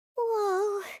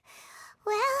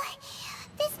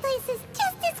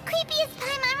as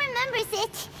Paimon remembers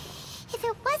it. If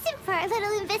it wasn't for our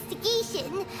little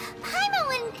investigation, Paimon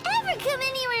wouldn't ever come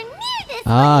anywhere near this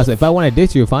place. So if I want to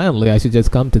ditch you finally, I should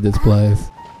just come to this place.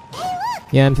 Hey look!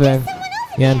 Yanfei. There's someone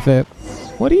over there.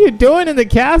 Yanfei. What are you doing in the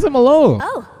chasm alone?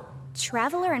 Oh,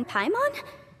 Traveler and Paimon?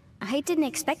 I didn't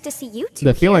expect to see you two.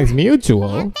 The feeling's mutual.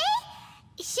 Yanfei?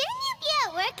 Shouldn't you be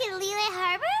at work in Liyue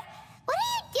Harbor? What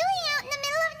are you doing out in the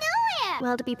middle of nowhere?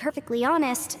 Well, to be perfectly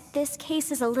honest, this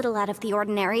case is a little out of the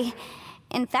ordinary.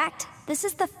 In fact, this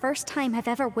is the first time I've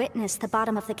ever witnessed the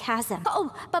bottom of the chasm.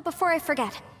 Oh, but before I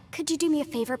forget, could you do me a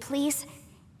favor, please?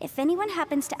 If anyone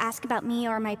happens to ask about me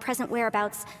or my present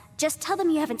whereabouts, just tell them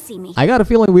you haven't seen me. I got a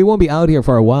feeling we won't be out here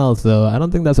for a while, so I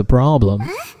don't think that's a problem.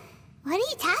 Huh? What are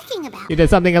you talking about? You did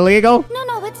something illegal?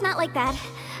 No, it's not like that.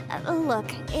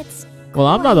 Look, it's... Well,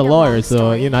 I'm not a quite lawyer, long so,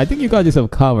 story. you know, I think you got yourself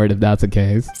covered if that's the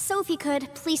case. So if you could,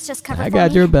 please just cover I for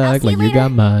got me. your I'll back see like you later.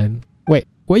 got mine. Wait,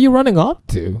 where are you running off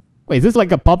to? Wait, is this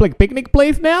like a public picnic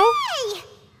place now? Hey!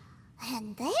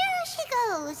 And there she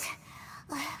goes.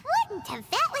 What in Tibet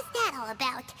was that all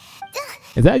about?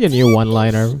 Is that your new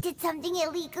one-liner? She did something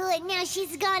illegal and now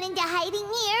she's gone into hiding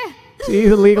here. She's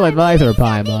a legal advisor, Something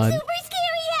Paimon. super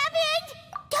scary happened.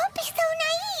 Don't be so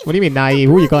naive. What do you mean naive?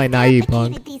 Who are you calling naive,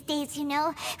 punk? Complicated these days, you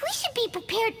know. We should be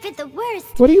prepared for the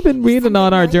worst. What have you been reading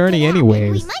on our journey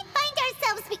anyways? We might find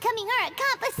ourselves becoming her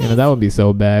accomplices. You know, that would be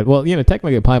so bad. Well, you know,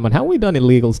 technically, Paimon, haven't we done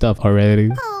illegal stuff already?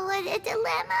 Oh, what a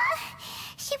dilemma.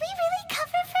 Should we really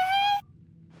cover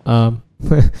for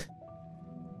her?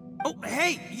 Oh,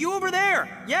 hey, you over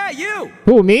there! Yeah, you!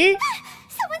 Who, me?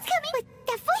 Someone's coming. But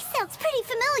that voice sounds pretty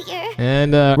familiar.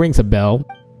 And, rings a bell.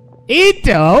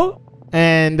 Itto!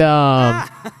 And,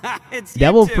 It's you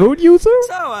devil two. fruit user?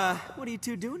 So, what are you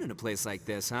two doing in a place like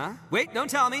this, huh? Wait, don't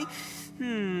tell me.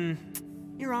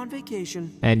 You're on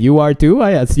vacation. And you are too,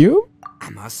 I assume? I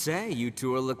must say, you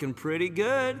two are looking pretty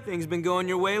good. Things been going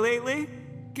your way lately?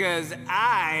 Cause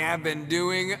I have been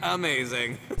doing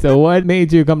amazing. So what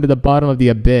made you come to the bottom of the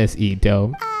abyss,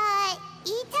 Itto?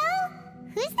 Itto?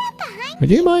 Who's that behind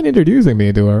Would you mind introducing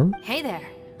me to her? Hey there,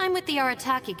 I'm with the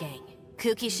Arataki gang.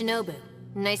 Kuki Shinobu.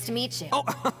 Nice to meet you. Oh,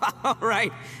 all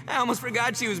right. I almost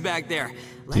forgot she was back there.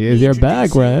 Let She is me your introduce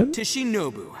background. you to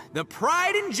Shinobu, the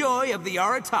pride and joy of the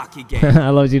Arataki gang. I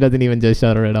love she doesn't even just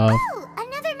shut it off. Oh,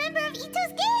 another member of Itto's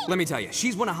gang. Let me tell you,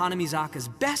 she's one of Hanamizaka's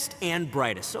best and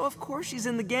brightest, so of course she's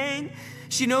in the gang.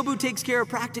 Shinobu takes care of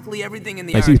practically everything in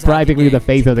the But she's Arataki practically gang. the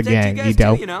face of the She protects gang, you guys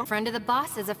Itto. too, you know? Friend of the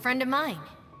boss is a friend of mine.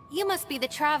 You must be the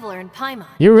Traveler and Paimon.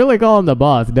 You really call him the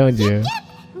boss, don't you? Yep.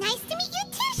 Nice to meet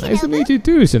you too, Nice to Shinobu. meet you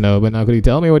too, Shinobu. Now, could you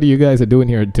tell me what you guys are doing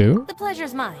here too? The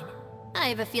pleasure's mine. I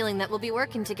have a feeling that we'll be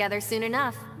working together soon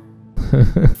enough.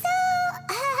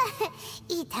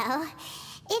 Itto,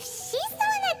 if she's the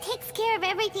one that takes care of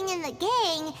everything in the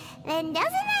gang, then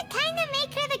doesn't that kind of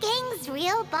make her the gang's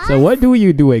real boss? So what do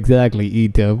you do exactly,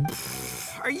 Itto?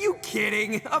 Are you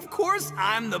kidding? Of course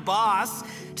I'm the boss.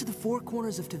 To the four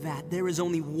corners of Teyvat, there is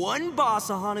only one boss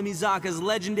of Hanamizaka's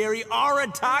legendary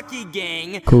Arataki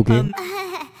gang. Cookie.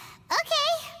 Okay,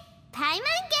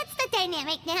 Paimon gets the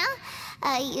dynamic now.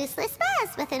 A useless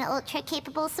boss with an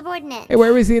ultra-capable subordinate. Hey, where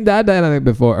have we seen that dynamic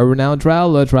before? A renowned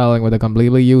traveler traveling with a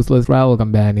completely useless travel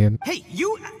companion. Hey,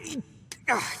 you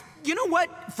know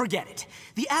what? Forget it.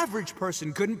 The average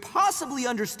person couldn't possibly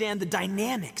understand the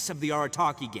dynamics of the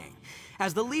Arataki gang.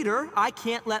 As the leader, I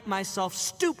can't let myself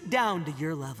stoop down to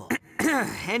your level.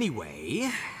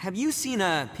 Anyway, have you seen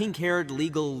a pink-haired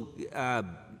legal,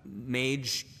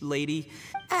 mage lady?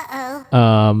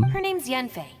 Uh-oh. Her name's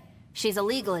Yanfei. She's a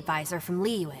legal advisor from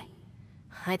Liyue.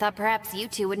 I thought perhaps you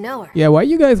two would know her. Yeah, why are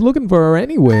you guys looking for her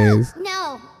anyways?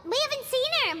 No, we haven't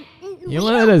seen her. You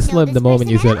let it slip the moment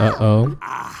you said uh-oh.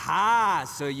 Aha,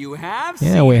 so you have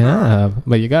Yeah, seen we her. have.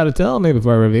 But you gotta tell me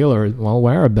before I reveal her, well,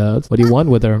 whereabouts. What do you want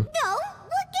with her? No,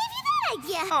 what gave you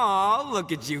that idea? Aw,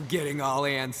 look at you getting all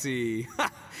antsy.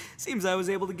 Seems I was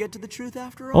able to get to the truth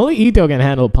after all. Only Itto can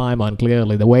handle Paimon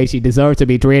clearly, the way she deserves to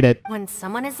be treated. When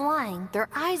someone is lying, their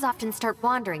eyes often start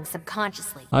wandering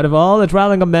subconsciously. Out of all the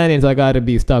traveling companions I gotta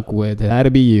be stuck with, it had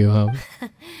to be you, huh?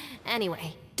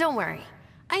 Anyway, don't worry.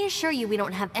 I assure you we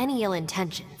don't have any ill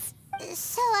intentions.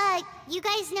 So, you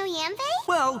guys know Yanfei?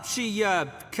 Well, she,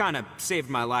 kind of saved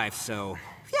my life, so...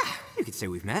 Yeah, you could say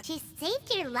we've met. She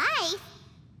saved your life?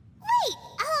 Wait,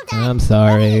 hold on. I'm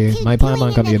sorry. What are you My two doing Paimon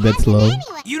in can be a the bit chasm slow.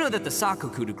 anyway? You know that the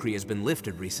Sakoku decree has been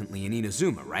lifted recently in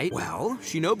Inazuma, right? Well,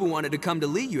 Shinobu wanted to come to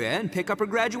Liyue and pick up her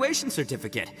graduation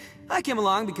certificate. I came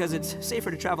along because it's safer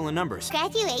to travel in numbers.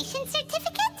 Graduation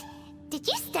certificate? Did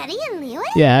you study in Liyue?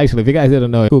 Yeah, actually, if you guys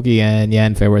didn't know, Cookie and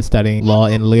Yanfei were studying law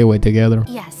in Liyue together.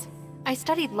 Yes, I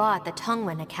studied law at the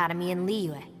Tongwen Academy in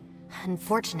Liyue.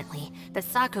 Unfortunately, the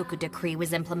Sakoku decree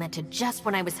was implemented just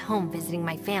when I was home visiting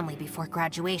my family before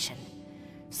graduation.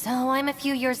 So I'm a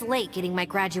few years late getting my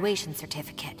graduation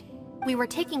certificate. We were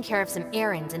taking care of some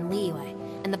errands in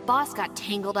Liyue, and the boss got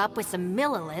tangled up with some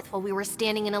Millilith while we were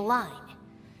standing in a line.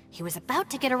 He was about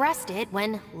to get arrested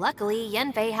when, luckily,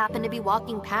 Yanfei happened to be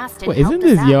walking past and Wait, helped isn't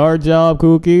this us out. your job,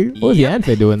 Cookie? What was Yep.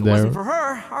 Yanfei doing If it there? wasn't for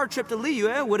her, our trip to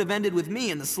Liyue would have ended with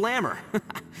me and the slammer.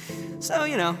 So,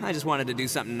 you know, I just wanted to do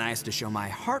something nice to show my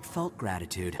heartfelt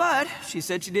gratitude. But she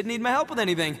said she didn't need my help with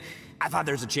anything. I thought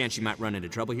there's a chance she might run into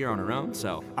trouble here on her own,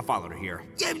 so I followed her here.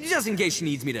 Yeah, just in case she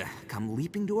needs me to come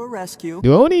leaping to her rescue.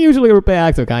 Do Oni usually repay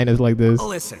acts of kindness like this?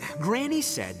 Listen, Granny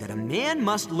said that a man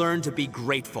must learn to be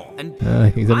grateful, and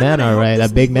He's a I'm man, gonna help alright, a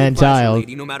this big legal man advisor child.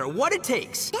 lady, no matter what it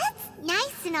takes. That's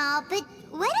nice and all, but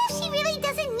what if she really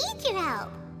doesn't need your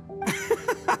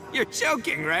help? You're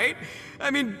joking, right?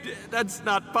 I mean, that's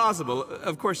not possible.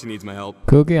 Of course she needs my help.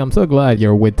 Cookie, I'm so glad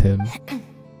you're with him.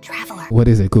 Traveler, What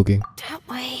is it, Cookie? that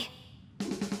way.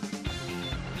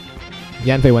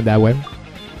 Yanfei went that way.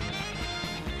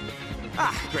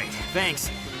 Ah, great, thanks.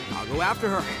 I'll go after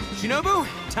her. Shinobu,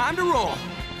 time to roll.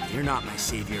 You're not my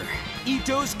savior.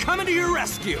 Itto's coming to your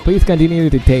rescue. Please continue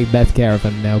to take best care of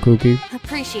him now, Cookie.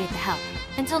 Appreciate the help.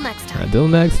 Until next time. Until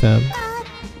next time.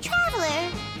 Traveler,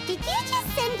 did you just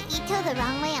send Itto the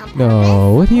wrong way on purpose?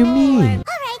 No, what do you mean? Alright,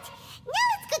 now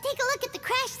let's go take a look at the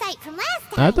crash site from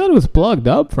last time. I thought it was plugged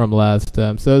up from last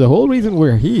time, so the whole reason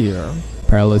we're here.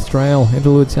 Perilous Trail,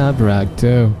 Interlude Chapter Act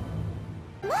 2.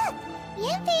 Look,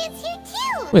 Yanfei is here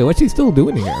too. Wait, what's she still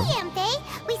doing here? Hey,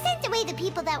 Yanfei, we sent away the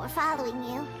people that were following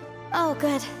you. Oh,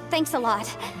 good. Thanks a lot.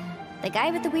 The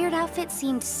guy with the weird outfit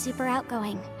seemed super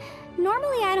outgoing.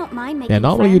 Normally, I don't mind making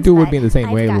not what you friends, do would but be in the same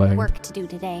I've got wavelength. work to do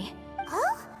today.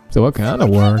 Huh? So what kind of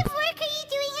What work? kind of work are you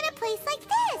doing in a place like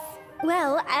this?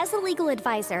 Well, as a legal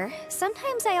advisor,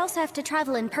 sometimes I also have to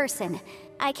travel in person.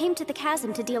 I came to the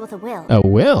Chasm to deal with a will. A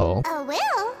will? A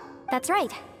will? That's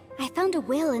right. I found a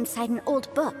will inside an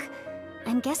old book.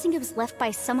 I'm guessing it was left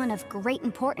by someone of great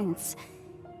importance.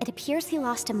 It appears he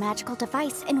lost a magical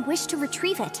device and wished to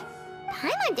retrieve it.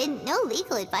 Paimon didn't know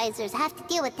legal advisors have to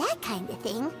deal with that kind of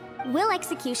thing. Will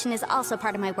execution is also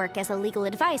part of my work as a legal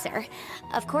advisor.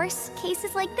 Of course,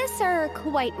 cases like this are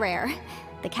quite rare.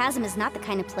 The Chasm is not the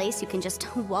kind of place you can just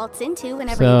waltz into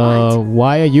whenever you So want.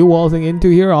 why are you waltzing into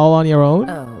here all on your own?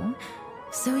 Oh,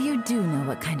 so you do know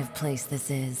what kind of place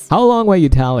this is. How long were you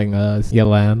telling us,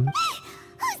 Yelan?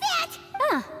 Who's that?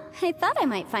 Ah, I thought I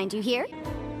might find you here.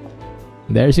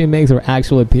 There she makes her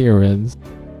actual appearance.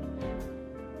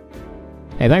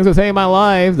 Hey, thanks for saving my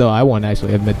life, though I won't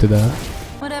actually admit to that.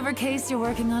 Whatever case you're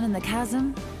working on in the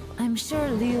Chasm, I'm sure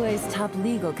Liyue's top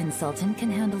legal consultant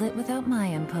can handle it without my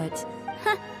input.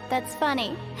 Huh, that's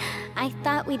funny. I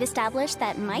thought we'd established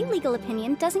that my legal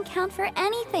opinion doesn't count for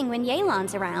anything when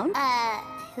Yelan's around.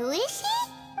 Who is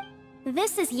she?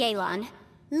 This is Yelan.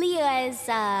 Liyue's,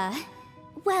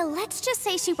 well, let's just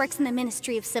say she works in the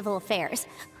Ministry of Civil Affairs.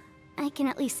 I can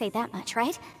at least say that much,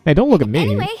 right? Hey, don't look at me.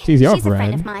 Anyway, She's your a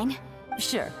friend of friend. mine.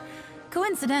 Sure.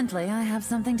 Coincidentally, I have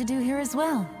something to do here as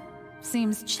well.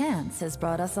 Seems chance has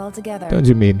brought us all together. Don't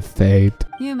you mean fate?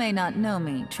 You may not know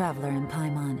me, Traveler and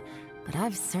Paimon, but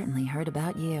I've certainly heard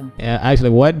about you. Yeah, actually,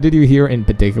 what did you hear in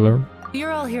particular?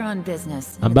 You're all here on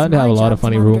business. I'm and about it's to have my a lot job of to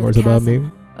funny monitor rumors the about Chasm.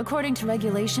 me. According to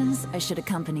regulations, I should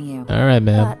accompany you. Alright,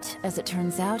 man. But, as it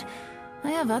turns out,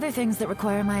 I have other things that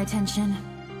require my attention.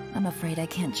 I'm afraid I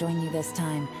can't join you this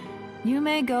time. You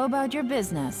may go about your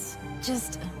business.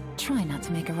 Just try not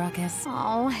to make a ruckus.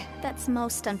 Oh, that's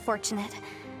most unfortunate.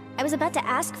 I was about to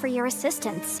ask for your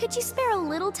assistance. Could you spare a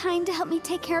little time to help me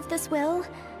take care of this will?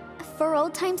 For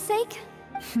old time's sake?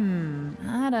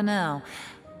 I don't know.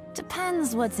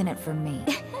 Depends what's in it for me.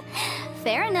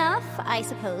 Fair enough. I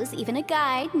suppose even a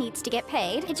guide needs to get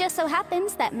paid. It just so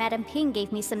happens that Madame Ping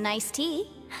gave me some nice tea.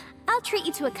 I'll treat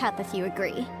you to a cup if you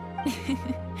agree.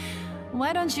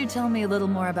 Why don't you tell me a little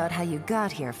more about how you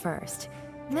got here first?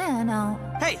 Then I'll...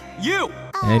 Hey, you!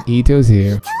 And Itto's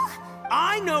here.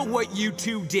 I know what you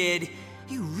two did.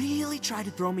 You really tried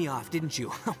to throw me off, didn't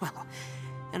you? Well,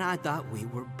 and I thought we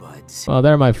were buds. Well,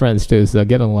 they're my friends too, so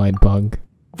get in line, punk.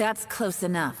 That's close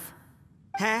enough.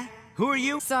 Huh? Who are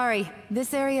you? Sorry,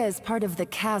 this area is part of the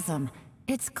Chasm.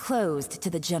 It's closed to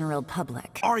the general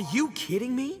public. Are you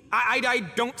kidding me? I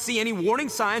don't see any warning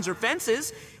signs or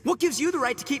fences. What gives you the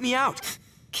right to keep me out?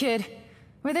 Kid,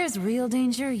 where there's real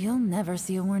danger, you'll never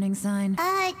see a warning sign.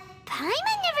 Paimon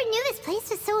never knew this place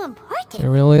was so important. It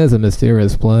really is a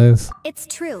mysterious place. It's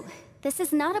true. This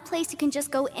is not a place you can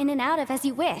just go in and out of as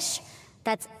you wish.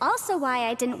 That's also why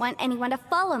I didn't want anyone to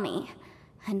follow me.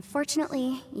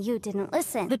 Unfortunately, you didn't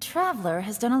listen. The Traveler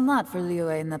has done a lot for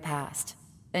Liyue in the past.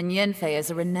 And Yanfei is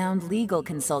a renowned legal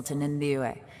consultant in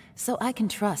Liyue, so I can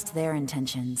trust their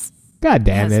intentions. God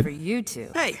damn As it. for you two...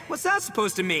 Hey, what's that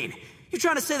supposed to mean? You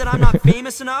trying to say that I'm not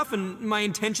famous enough and my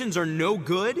intentions are no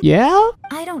good? Yeah?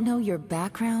 I don't know your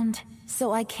background,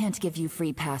 so I can't give you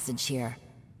free passage here.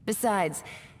 Besides,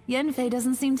 Yanfei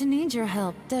doesn't seem to need your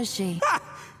help, does she? Ha!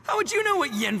 How would you know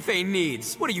what Yanfei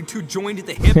needs? What, are you two joined at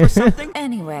the hip or something?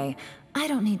 Anyway, I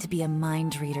don't need to be a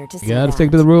mind reader to see You gotta that.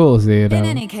 stick to the rules, you know. In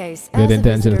any case, Good as a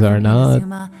intentions visitor are from not.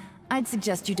 Inazuma, I'd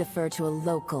suggest you defer to a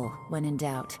local when in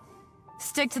doubt.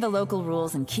 Stick to the local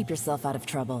rules and keep yourself out of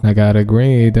trouble. I gotta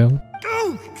agree, though.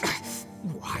 Oh,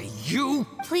 why you?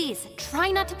 Please,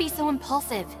 try not to be so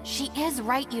impulsive. She is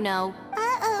right, you know.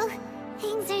 Uh-oh.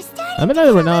 Things are starting I'm to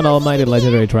another fall renowned out almighty here.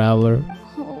 legendary traveler.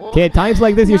 Oh, Okay, at times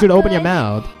like this, you not should open your good.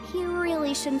 mouth. You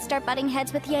really shouldn't start butting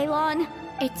heads with Yelan.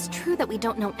 It's true that we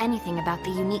don't know anything about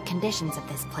the unique conditions of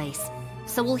this place,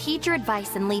 so we'll heed your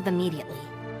advice and leave immediately.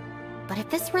 But if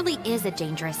this really is a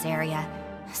dangerous area,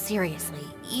 seriously,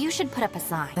 you should put up a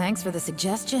sign. Thanks for the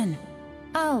suggestion.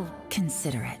 I'll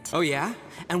consider it. Oh yeah?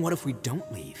 And what if we don't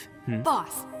leave?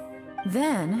 Boss,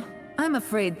 Then, I'm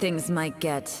afraid things might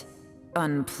get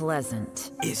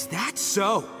unpleasant. Is that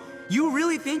so? You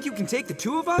really think you can take the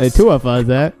two of us? The two of us,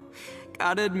 eh?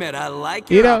 Gotta admit, I like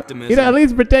your optimism. You know, at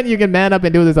least pretend you can man up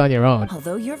and do this on your own.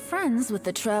 Although you're friends with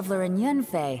the Traveler and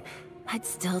Yanfei, I'd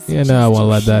still You suggest know I won't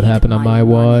let that heed happen on my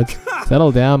warning. watch.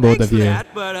 Settle down, both Thanks of for you. that,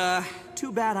 but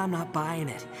too bad I'm not buying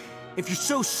it. If you're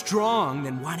so strong,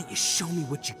 then why don't you show me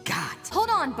what you got? hold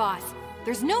on, boss.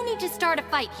 There's no need to start a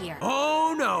fight here.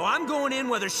 Oh no, I'm going in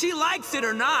whether she likes it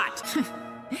or not.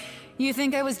 You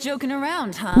think I was joking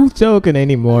around, huh? Who's joking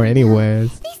anymore,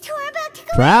 anyways? These two are about to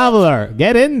go. Traveler,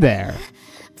 get in there.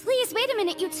 Please, wait a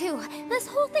minute, you two. This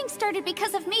whole thing started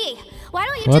because of me. Why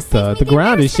don't you What just save the? me The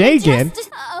ground is embarrassment shaking.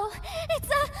 Uh-oh. It's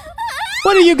a...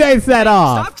 What are you guys set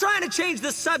off? Stop trying to change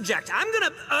the subject. I'm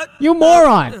gonna, You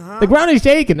moron! The ground is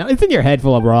shaking. Isn't your head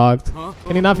full of rocks?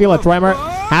 Can you not feel a tremor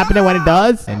happening when it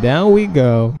does? And down we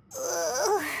go.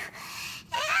 Ugh.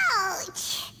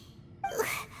 Ouch. Ugh.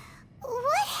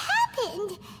 What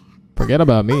happened? Forget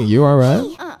about me. You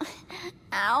alright?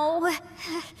 Ow.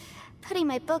 Putting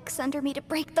my books under me to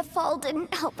break the fall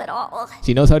didn't help at all.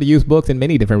 She knows how to use books in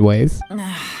many different ways.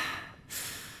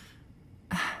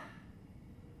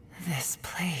 This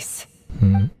place.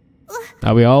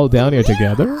 Are we all down here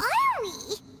together? Are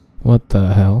we? What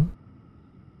the hell?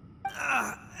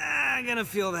 I'm gonna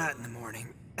feel that in the morning.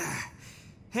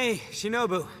 Hey,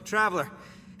 Shinobu, Traveler,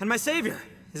 and my savior.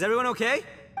 Is everyone okay?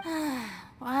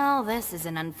 Well, this is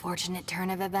an unfortunate turn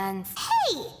of events.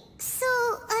 Hey, so,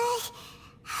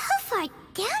 how far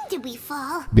down did we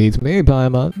fall? Beats me,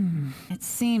 Paimon. It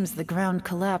seems the ground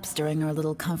collapsed during our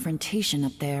little confrontation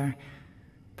up there.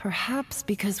 Perhaps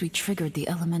because we triggered the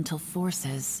elemental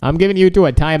forces. I'm giving you two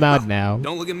a timeout now.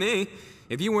 Don't look at me.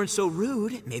 If you weren't so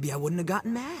rude, maybe I wouldn't have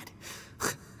gotten mad.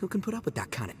 Who can put up with that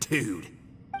kind of dude?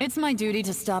 It's my duty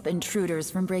to stop intruders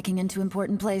from breaking into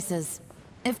important places.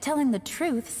 If telling the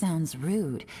truth sounds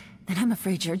rude, then I'm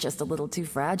afraid you're just a little too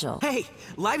fragile. Hey,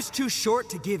 life's too short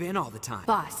to give in all the time.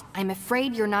 Boss, I'm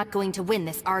afraid you're not going to win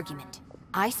this argument.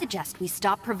 I suggest we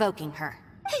stop provoking her.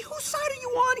 Hey, whose side are you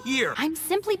on here? I'm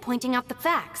simply pointing out the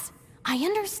facts. I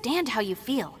understand how you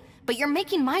feel, but you're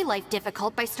making my life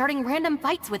difficult by starting random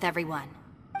fights with everyone.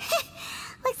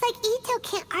 Looks like Itto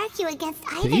can't argue against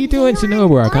either Itto and Yelan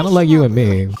Shinobu are or kind of like you and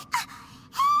Shinobu. me.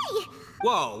 Hey!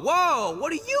 Whoa,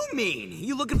 what do you mean?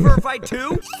 You looking for a fight too?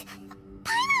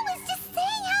 Paimon was just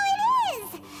saying how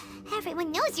it is.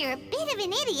 Everyone knows you're a bit of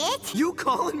an idiot. You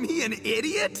calling me an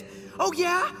idiot? Oh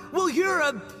yeah? Well, you're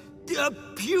a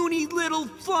puny little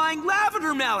flying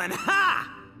lavender melon, ha!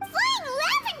 Flying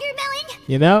lavender melon?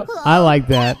 You know, I like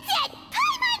that. That's it!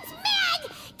 Paimon's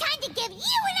mad! Time to give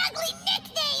you an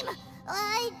ugly nickname!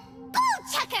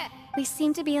 Bullchucker! We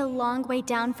seem to be a long way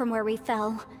down from where we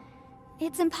fell.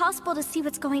 It's impossible to see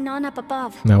what's going on up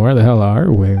above. Now, where the hell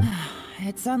are we?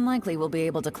 It's unlikely we'll be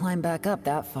able to climb back up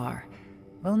that far.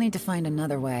 We'll need to find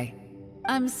another way.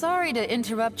 I'm sorry to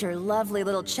interrupt your lovely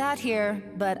little chat here,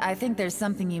 but I think there's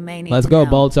something you may need Let's to go,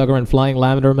 know. Baldsucker and Flying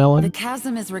Lavender The Melon.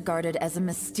 chasm is regarded as a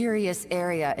mysterious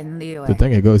area in Liyue. Good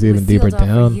thing it goes even was deeper sealed off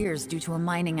down. for years due to a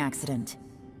mining accident.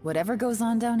 Whatever goes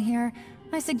on down here,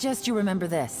 I suggest you remember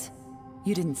this.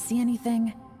 You didn't see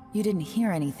anything, you didn't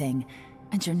hear anything,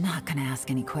 and you're not gonna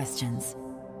ask any questions.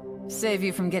 Save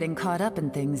you from getting caught up in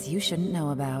things you shouldn't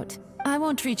know about. I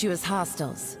won't treat you as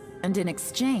hostiles. And in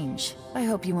exchange, I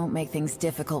hope you won't make things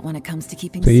difficult when it comes to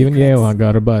keeping So even secrets. Yelan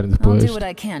got her buttons I'll do pushed what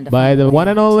I can to by find the a way one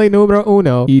and out. only numero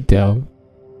uno, Itto.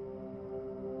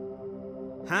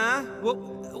 huh? Well,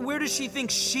 where does she think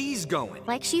she's going?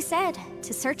 Like she said,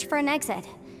 to search for an exit.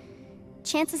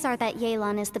 Chances are that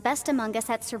Yelan is the best among us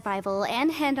at survival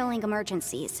and handling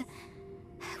emergencies.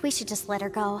 We should just let her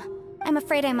go. I'm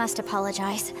afraid I must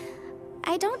apologize.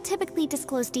 I don't typically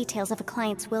disclose details of a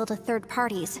client's will to third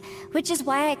parties, which is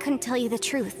why I couldn't tell you the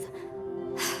truth.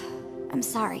 I'm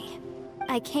sorry.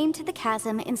 I came to the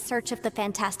Chasm in search of the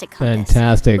fantastic compass.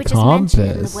 Fantastic which is mentioned in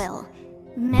the compass. will.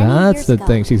 Many That's years the ago,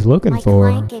 thing she's looking for.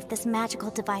 My client gave this magical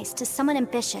device to someone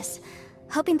ambitious,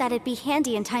 hoping that it'd be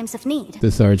handy in times of need.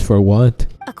 To search for what?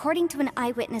 According to an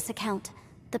eyewitness account,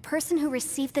 the person who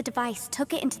received the device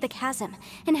took it into the Chasm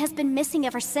and has been missing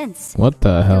ever since. What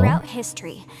the hell? Throughout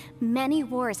history, many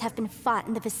wars have been fought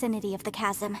in the vicinity of the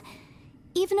Chasm.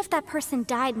 Even if that person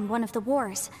died in one of the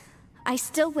wars, I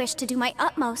still wish to do my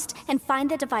utmost and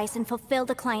find the device and fulfill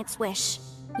the client's wish.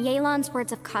 Yelan's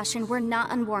words of caution were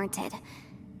not unwarranted.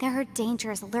 There are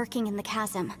dangers lurking in the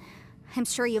Chasm. I'm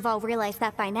sure you've all realized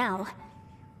that by now.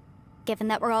 Given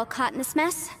that we're all caught in this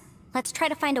mess, let's try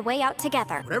to find a way out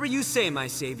together. Whatever you say, my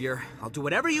savior. I'll do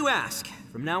whatever you ask.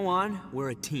 From now on,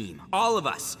 we're a team. All of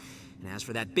us. And as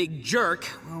for that big jerk,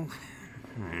 well...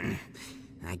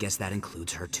 I guess that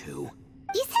includes her too.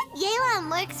 You said Yelan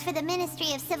works for the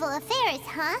Ministry of Civil Affairs,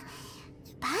 huh?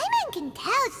 Paimon can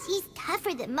tell she's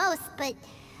tougher than most, but...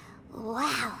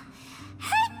 wow.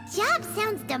 Her job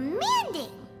sounds demanding.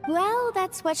 Well,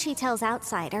 that's what she tells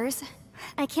outsiders.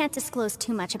 I can't disclose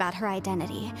too much about her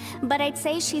identity, but I'd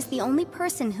say she's the only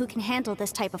person who can handle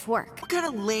this type of work. What kind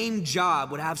of lame job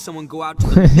would have someone go out to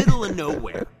the middle of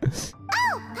nowhere?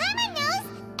 Oh, Paimon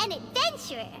knows! An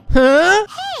adventurer. Huh?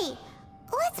 Hey,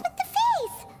 what's with the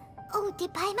face? Oh,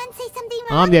 did Paimon say something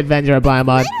wrong? I'm the adventurer,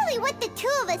 Paimon. Literally what the two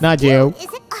of us Not do, you.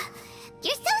 isn't...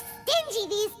 you're so stingy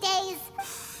these days.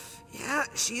 Yeah,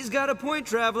 she's got a point,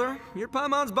 Traveler. You're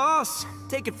Paimon's boss.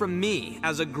 Take it from me.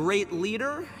 As a great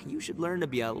leader, you should learn to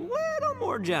be a little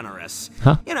more generous.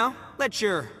 Huh? You know, let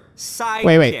your sidekick...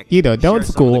 Wait, Itto, don't share some of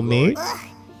school the me. glory. Ugh,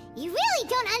 you really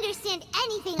don't understand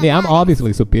anything Yeah, I'm about it.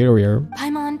 obviously superior.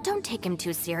 Paimon, don't take him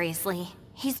too seriously.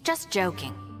 He's just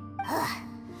joking.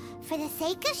 For the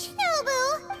sake of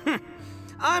Shinobu.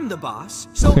 I'm the boss,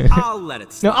 so I'll let it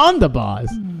No, slide. I'm the boss.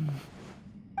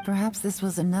 Perhaps this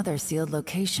was another sealed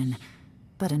location,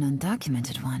 but an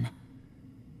undocumented one.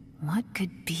 What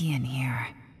could be in here?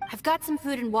 I've got some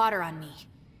food and water on me.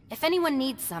 If anyone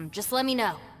needs some, just let me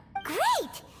know.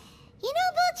 Great! You know,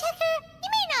 Bullchecker, you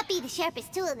may not be the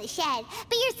sharpest tool in the shed,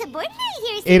 but your subordinate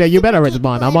here is... Itto, you better super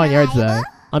respond. capable I'm on and your reliable.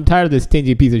 side. I'm tired of this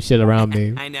stingy piece of shit around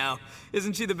me. I know.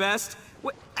 Isn't she the best?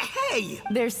 What? Hey!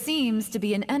 There seems to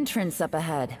be an entrance up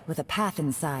ahead, with a path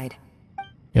inside.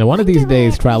 You know, one of these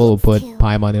days, Travel will put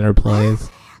Paimon in her place.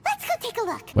 Let's go take a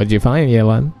look. What did you find,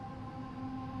 Yelan?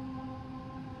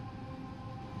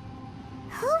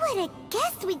 Who would have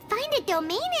guessed we'd find a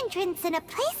domain entrance in a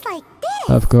place like this?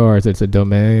 Of course, it's a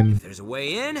domain. If there's a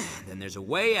way in, then there's a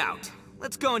way out.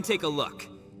 Let's go and take a look.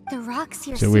 The rocks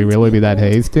here Should we seem to really be that old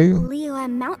hasty? Leo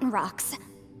mountain rocks.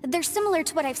 They're similar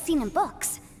to what I've seen in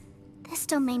books. This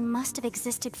domain must have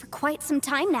existed for quite some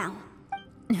time now.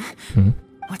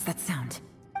 What's that sound?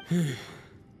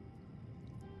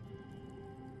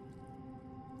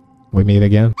 We meet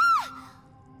again.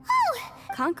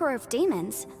 Conqueror of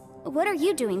Demons, what are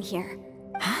you doing here?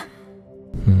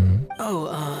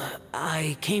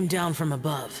 I came down from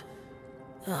above.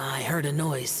 I heard a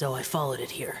noise, so I followed it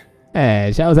here.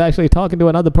 Hey, I was actually talking to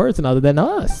another person other than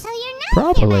us. So you're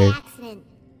not Properly. here by accident.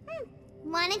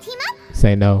 Wanna team up?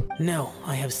 Say no. No,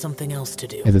 I have something else to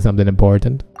do. Is it something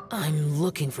important? I'm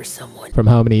looking for someone. From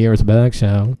how many years back,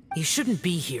 Shao? You shouldn't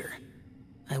be here.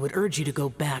 I would urge you to go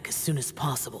back as soon as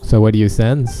possible. So what do you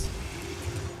sense?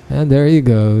 And there he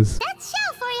goes. That's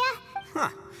Shao for ya. Huh.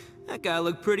 That guy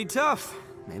looked pretty tough.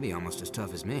 Maybe almost as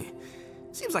tough as me.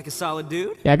 Seems like a solid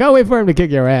dude. Yeah, go wait for him to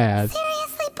kick your ass.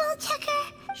 Seriously,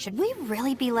 Bullchecker? Should we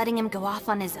really be letting him go off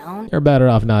on his own? You're better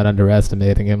off not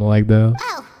underestimating him like that.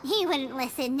 Oh, he wouldn't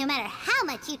listen no matter how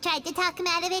much you tried to talk him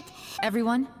out of it.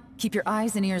 Everyone, keep your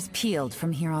eyes and ears peeled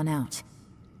from here on out.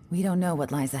 We don't know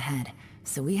what lies ahead,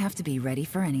 so we have to be ready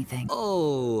for anything.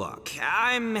 Oh, look,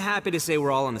 I'm happy to say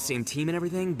we're all on the same team and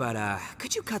everything, but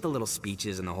could you cut the little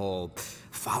speeches and the whole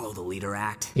follow the leader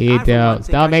act? I, for one, Itto, think I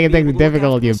stop should making be things able to look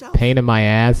difficult, after you myself. pain in my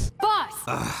ass.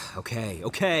 Boss! Okay.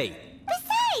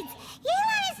 Besides,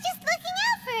 Yelan is just looking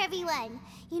out for everyone.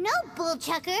 You know,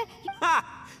 Bullchucker.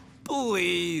 Ha!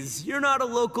 Please, you're not a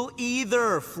local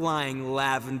either, flying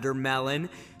lavender melon.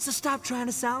 So stop trying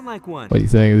to sound like one. What you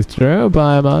saying is true,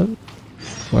 Paimon?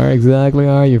 Where exactly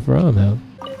are you from, huh?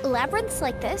 Labyrinths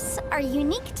like this are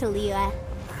unique to Liyue.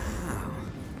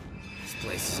 This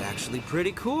place is actually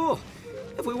pretty cool.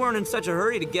 If we weren't in such a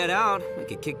hurry to get out, we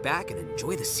could kick back and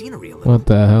enjoy the scenery a little. What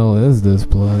the hell is this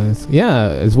place? Yeah,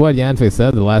 it's what Yanfei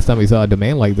said the last time we saw a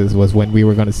domain like this was when we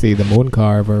were going to see the moon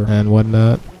carver and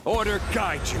whatnot. Order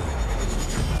guide you.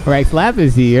 Alright, Slap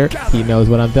is here. He knows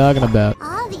what I'm talking about.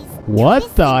 All these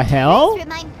What the hell?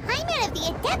 remind Paimon of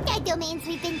the Adepti domains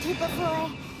we've been to before.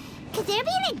 Could there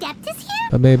be an Adeptus here?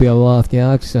 Or maybe a lost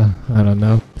Yaksha. I don't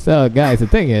know. So, guys, the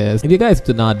thing is, if you guys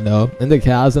do not know, in the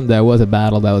Chasm there was a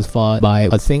battle that was fought by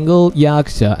a single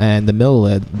Yaksha and the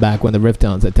Millelith back when the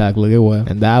Rifttones attacked Liyue.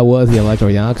 And that was the Electro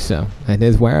Yaksha. And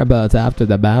his whereabouts after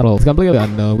the battle is completely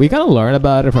unknown. We kind of learn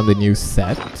about it from the new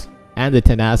set and the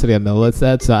Tenacity of Millelith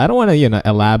set, so I don't want to,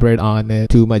 elaborate on it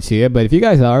too much here, but if you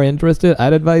guys are interested,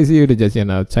 I'd advise you to just,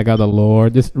 check out the lore,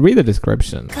 just read the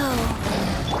description.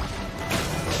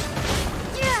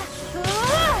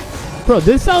 Bro,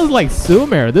 this sounds like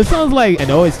Sumeru. This sounds like an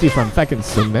OST from fucking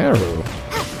Sumeru.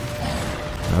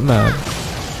 I'm not.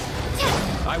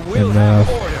 I will have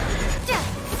order.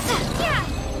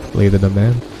 Leave the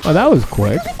domain. Oh, that was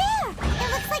quick. Over there!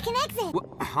 It looks like an exit.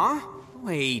 Huh?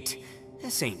 Wait,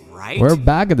 this ain't right. We're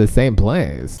back at the same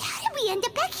place. How did we end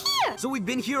up back here? So we've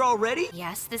been here already?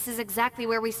 Yes, this is exactly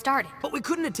where we started. But we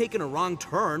couldn't have taken a wrong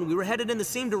turn. We were headed in the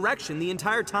same direction the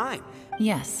entire time.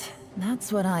 Yes,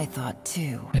 that's what I thought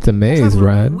too. It's a maze, Trevor,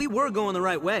 right? We were going the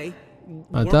right way.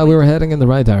 I thought we were heading in the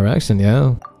right direction,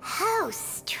 yeah. How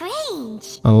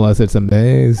strange. Unless it's a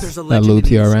maze There's a that legend loops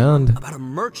in you Itto around. about a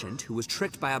merchant who was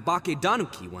tricked by a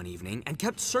Bakedanuki one evening and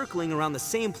kept circling around the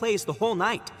same place the whole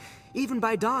night. Even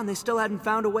by dawn, they still hadn't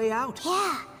found a way out.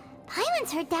 Yeah,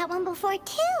 Paimon's heard that one before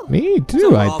too. Me too,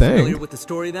 So we're I all familiar think. with the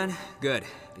story then? Good,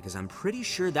 because I'm pretty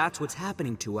sure that's what's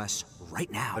happening to us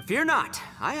right now. But fear not,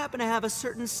 I happen to have a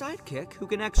certain sidekick who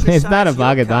can exercise not a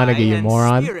Bakedanuki, you and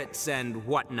moron. spirits and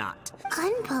whatnot.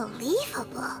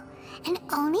 Unbelievable. An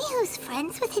Oni who's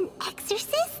friends with an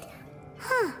exorcist?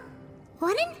 Huh.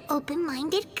 What an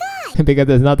open-minded guy. Because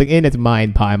there's nothing in its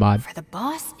mind, Paimon. For the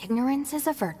boss, ignorance is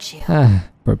a virtue.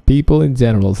 For people in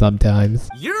general sometimes.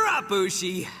 You're up,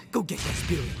 Ushi. Go get that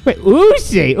spirit. Wait,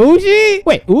 Ushi? Ushi?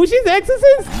 Wait, Ushi's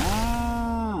exorcist?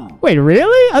 Wait,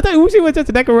 really? I thought Ushi was just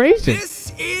a decoration.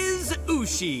 This is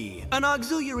Ushi, an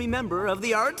auxiliary member of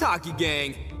the Arataki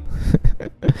gang.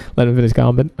 Let him finish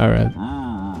comment. Alright.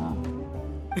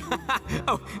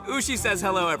 Oh, Ushi says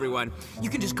hello, everyone. You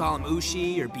can just call him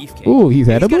Ushi or Beefcake. Ooh, he's He's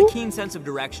edible? got a keen sense of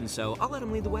direction, so I'll let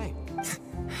him lead the way.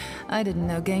 I didn't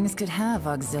know gangs could have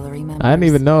auxiliary members. I didn't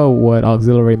even know what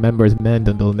auxiliary members meant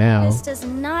until now. This does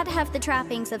not have the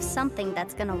trappings of something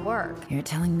that's gonna work. You're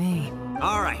telling me.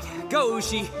 All right, go,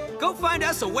 Ushi. Go find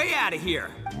us a way out of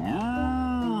here.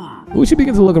 Ushi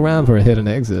begins to look around for a hidden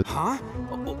exit. Huh?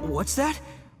 What's that?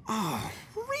 Oh,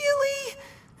 really?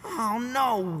 Oh,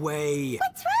 no way.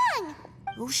 What's wrong?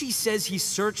 Ushi says he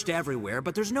searched everywhere,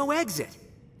 but there's no exit.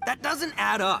 That doesn't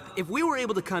add up. If we were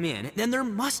able to come in, then there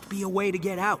must be a way to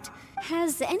get out.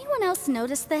 Has anyone else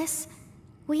noticed this?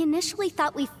 We initially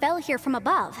thought we fell here from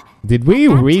above. Did we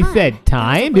At that reset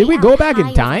time? there Did was a we way go out back in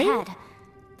high time? overhead.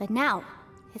 But now,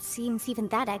 it seems even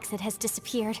that exit has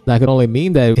disappeared. That could only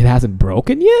mean that it hasn't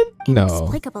broken yet? No.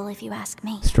 Inexplicable, if you ask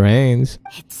me. Strange.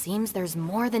 It seems there's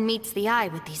more than meets the eye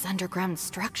with these underground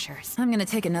structures. I'm gonna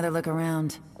take another look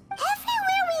around.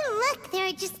 Everywhere we look, there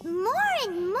are just more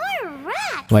and more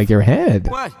rats. Like your head.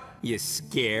 What? You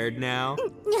scared now?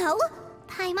 No,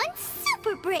 Paimon's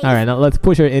super brave. Alright, now let's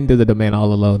push her into the domain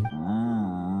all alone.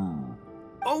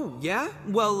 Oh, yeah?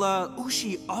 Well,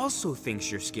 Ushi also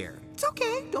thinks you're scared. It's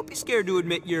okay. Don't be scared to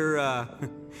admit you're,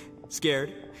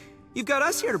 scared. You've got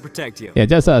us here to protect you. Yeah,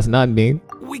 just us, not me.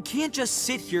 We can't just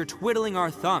sit here twiddling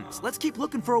our thumbs. Let's keep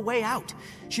looking for a way out.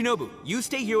 Shinobu, you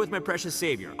stay here with my precious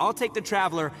savior. I'll take the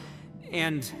Traveler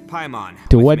and Paimon.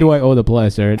 To what do I owe the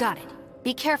pleasure? Got it.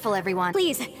 Be careful, everyone.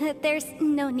 Please, there's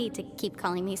no need to keep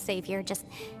calling me savior. Just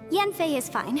Yanfei is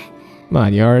fine. Come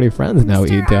on, you're already friends now,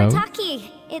 Mr. Itto. Arataki,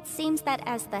 it seems that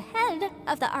as the head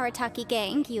of the Arataki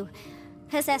gang, you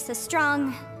possess a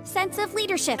strong sense of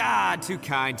leadership. Ah, too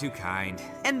kind, too kind.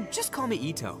 And just call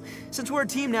me Itto. Since we're a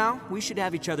team now, we should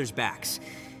have each other's backs.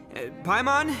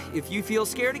 Paimon, if you feel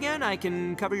scared again, I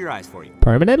can cover your eyes for you.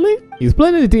 Permanently? You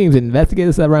split into teams and investigate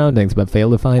the surroundings, but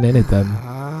fail to find anything.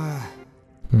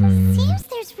 Seems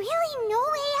there's really no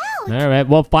way out. Alright,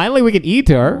 well finally we can eat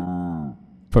her.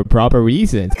 For proper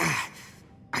reasons.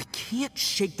 I can't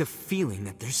shake the feeling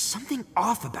that there's something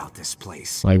off about this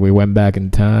place. Like we went back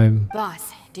in time.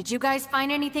 Boss, did you guys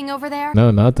find anything over there? No,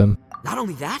 nothing. Not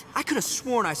only that, I could have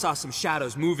sworn I saw some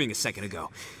shadows moving a second ago.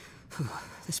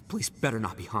 This place better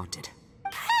not be haunted.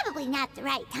 Probably not the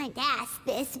right time to ask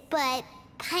this, but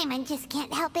Paimon just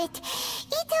can't help it.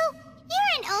 Itto,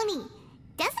 you're an Oni.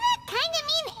 doesn't it kind of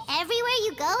mean everywhere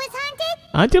you go is haunted?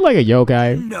 Aren't you like a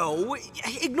yokai? No,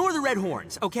 ignore the red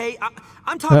horns, okay?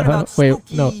 I'm talking about wait,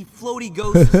 spooky, no. floaty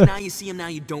ghosts. Now you see them, now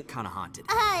you don't kind of haunted.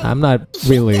 I'm not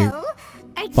really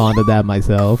fond of that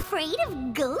myself. Afraid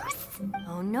of ghosts?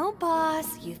 Oh no,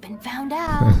 boss. You've been found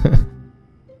out.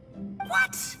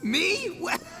 What? Me?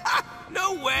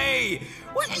 No way!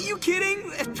 What, are you kidding?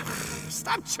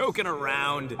 Stop joking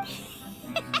around. Looking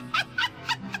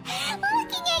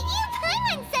at you,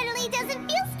 Paimon suddenly doesn't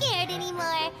feel scared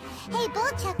anymore. Hey,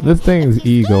 Bullchuck. This thing's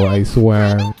ego, I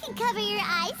swear. Paimon can cover your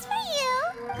eyes for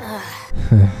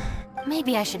you.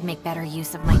 Maybe I should make better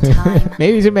use of my time.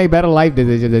 Maybe you should make better life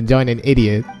decisions than join an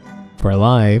idiot for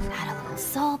life. Add a little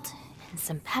salt and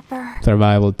some pepper.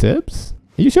 Survival tips?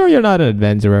 Are you sure you're not an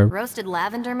adventurer? Roasted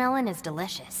lavender melon is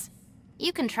delicious.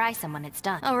 You can try some when it's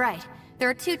done. Oh right, there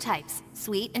are 2 types,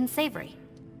 sweet and savory.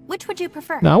 Which would you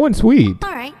prefer? No, I want sweet.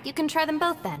 Alright, you can try them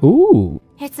both then. Ooh.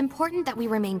 It's important that we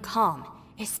remain calm,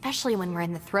 especially when we're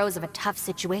in the throes of a tough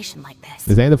situation like this.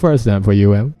 This ain't the first time for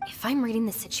you, Em. If I'm reading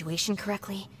the situation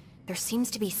correctly, there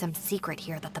seems to be some secret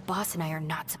here that the boss and I are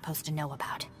not supposed to know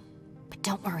about. But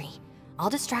don't worry, I'll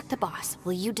distract the boss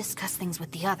while you discuss things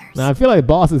with the others. Now, I feel like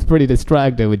boss is pretty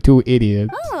distracted with 2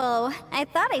 idiots. Oh, I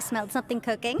thought I smelled something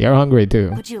cooking. You're hungry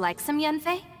too. Would you like some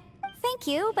Yunfei? Thank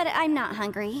you, but I'm not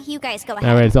hungry. You guys go ahead.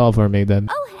 Alright, it's all for me then.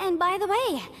 Oh, and by the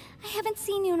way, I haven't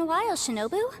seen you in a while,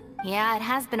 Shinobu. Yeah, it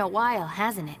has been a while,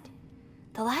 hasn't it?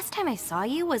 The last time I saw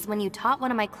you was when you taught one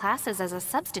of my classes as a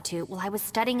substitute while I was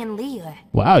studying in Liyue.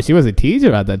 Wow, she was a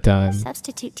teacher at that time.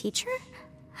 Substitute teacher?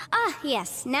 Ah,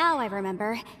 yes, now I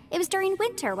remember. It was during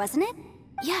winter, wasn't it?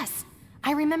 Yes,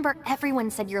 I remember everyone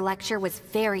said your lecture was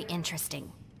very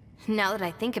interesting. Now that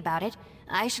I think about it,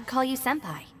 I should call you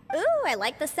senpai. Ooh, I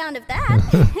like the sound of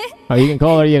that. Or you can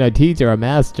call her, teacher or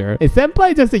master. Is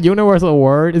senpai just a universal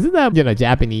word? Isn't that,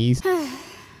 Japanese?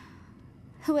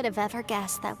 Who would have ever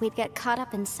guessed that we'd get caught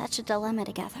up in such a dilemma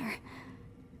together?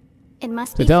 It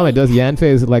must So be tell me, fate. does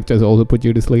Yanfei's lectures also put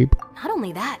you to sleep? Not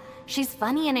only that, she's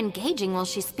funny and engaging while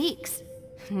she speaks.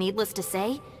 Needless to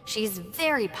say, she's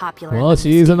very popular. Well, among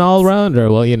she's an students.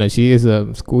 all-rounder. Well, she is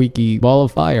a squeaky ball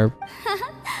of fire.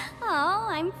 Oh,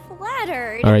 I'm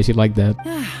flattered. Alright, she'd like that.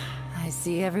 I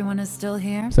see everyone is still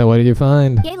here. So what did you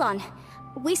find? Yelan,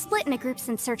 we split into groups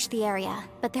and searched the area,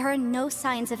 but there are no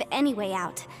signs of any way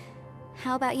out.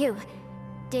 How about you?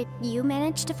 Did you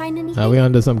manage to find anything? Are we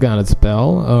under some kind of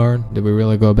spell? Or did we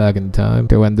really go back in time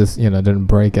to when this, didn't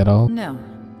break at all? No.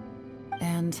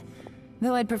 And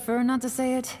though I'd prefer not to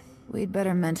say it, we'd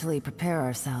better mentally prepare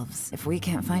ourselves. If we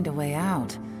can't find a way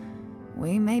out,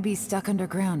 we may be stuck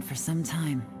underground for some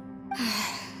time.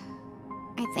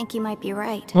 I think you might be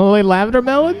right. Holy lavender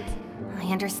melon? I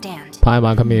understand.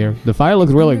 Paimon, come here. The fire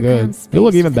looks really good. Underground You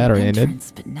look space even with an better in it.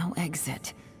 entrance, but no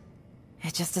exit.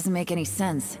 It just doesn't make any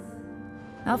sense.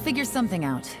 I'll figure something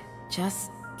out. Just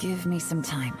give me some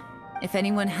time. If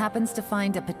anyone happens to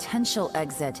find a potential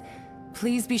exit,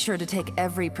 please be sure to take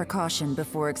every precaution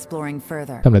before exploring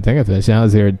further. Come to think of it,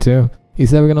 Xiao's here too. He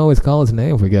said we can always call his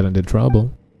name if we get into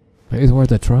trouble. Maybe it's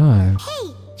worth a try.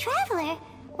 Hey, Traveler,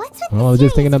 what's with Well, I was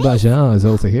just thinking about Xiao is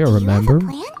also here, remember? Do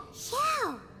you have a plan?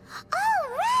 Xiao.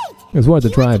 Oh, right. It's worth a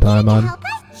Do you try, want to get in to Paimon. help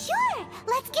us? Sure,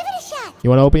 let's give it a shot. You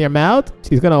want to open your mouth?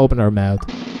 She's gonna open her mouth.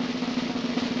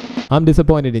 I'm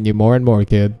disappointed in you more and more,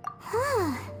 kid.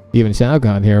 Even Xiao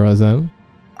can't hear us, huh?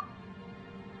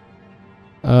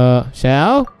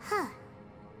 Xiao?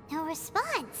 No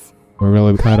response. We're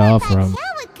really cut off Thought from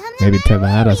Xiao would come no maybe matter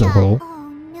Tibet where as a we are. whole. Oh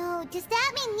no, does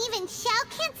that mean even Xiao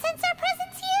can't sense our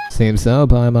presence here? Seems so,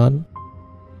 Paimon.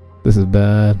 This is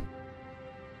bad.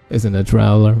 Isn't it,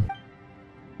 Traveler?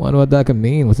 Wonder what that could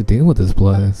mean. What's the deal with this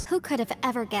place? Who could have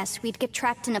ever guessed we'd get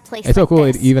trapped in a place It's so like cool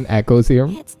this? it even echoes here.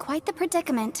 It's quite the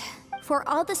predicament. For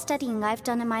all the studying I've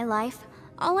done in my life,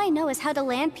 all I know is how to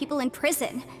land people in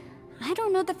prison. I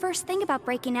don't know the first thing about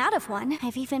breaking out of one.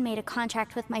 I've even made a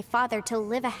contract with my father to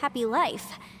live a happy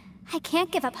life. I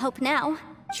can't give up hope now.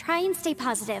 Try and stay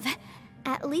positive.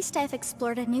 At least I've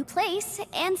explored a new place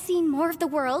and seen more of the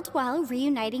world while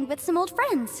reuniting with some old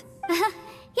friends.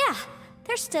 Yeah,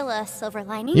 there's still a silver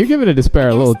lining. You're giving it despair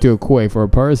a little too quick for a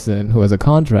person who has a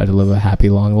contract to live a happy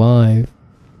long life.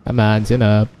 Come on, chin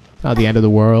up. Not the end of the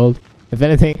world. If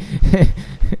anything,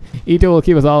 Itto will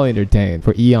keep us all entertained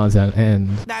for eons on end.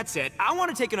 That's it. I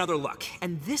want to take another look.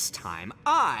 And this time,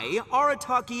 I,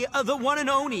 Arataki, the one and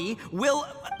only, will...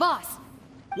 Boss,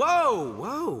 Whoa,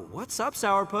 whoa. What's up,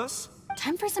 Sourpuss?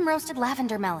 time for some roasted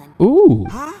lavender melon. Ooh.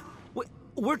 Huh?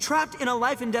 We're trapped in a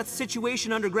life and death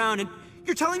situation underground, and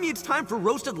you're telling me it's time for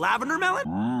roasted lavender melon?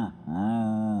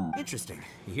 Interesting.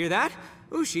 You hear that?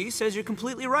 Ushi says you're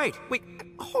completely right. Wait,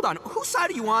 hold on. Whose side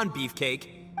are you on, Beefcake?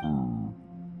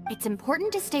 It's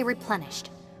important to stay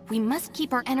replenished. We must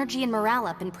keep our energy and morale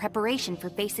up in preparation for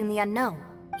facing the unknown.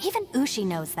 Even Ushi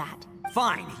knows that.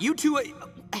 Fine, you two...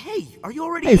 hey, are you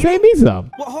already Hey, eating? save me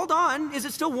some. Well, hold on. Is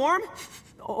it still warm?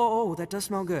 Oh, that does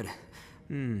smell good.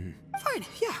 Fine.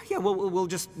 Yeah.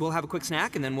 We'll have a quick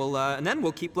snack, and then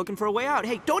we'll keep looking for a way out.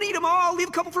 Hey, don't eat them all. Leave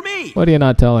a couple for me. What are you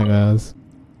not telling us?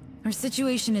 Our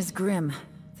situation is grim.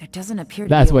 There doesn't appear to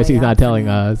That's be a what way she's out not for telling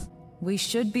now. us. We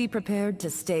should be prepared to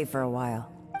stay for a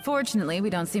while. Fortunately, we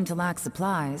don't seem to lack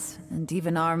supplies, and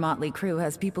even our motley crew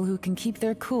has people who can keep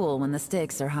their cool when the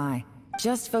stakes are high.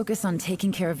 Just focus on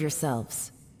taking care of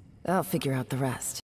yourselves. I'll figure out the rest.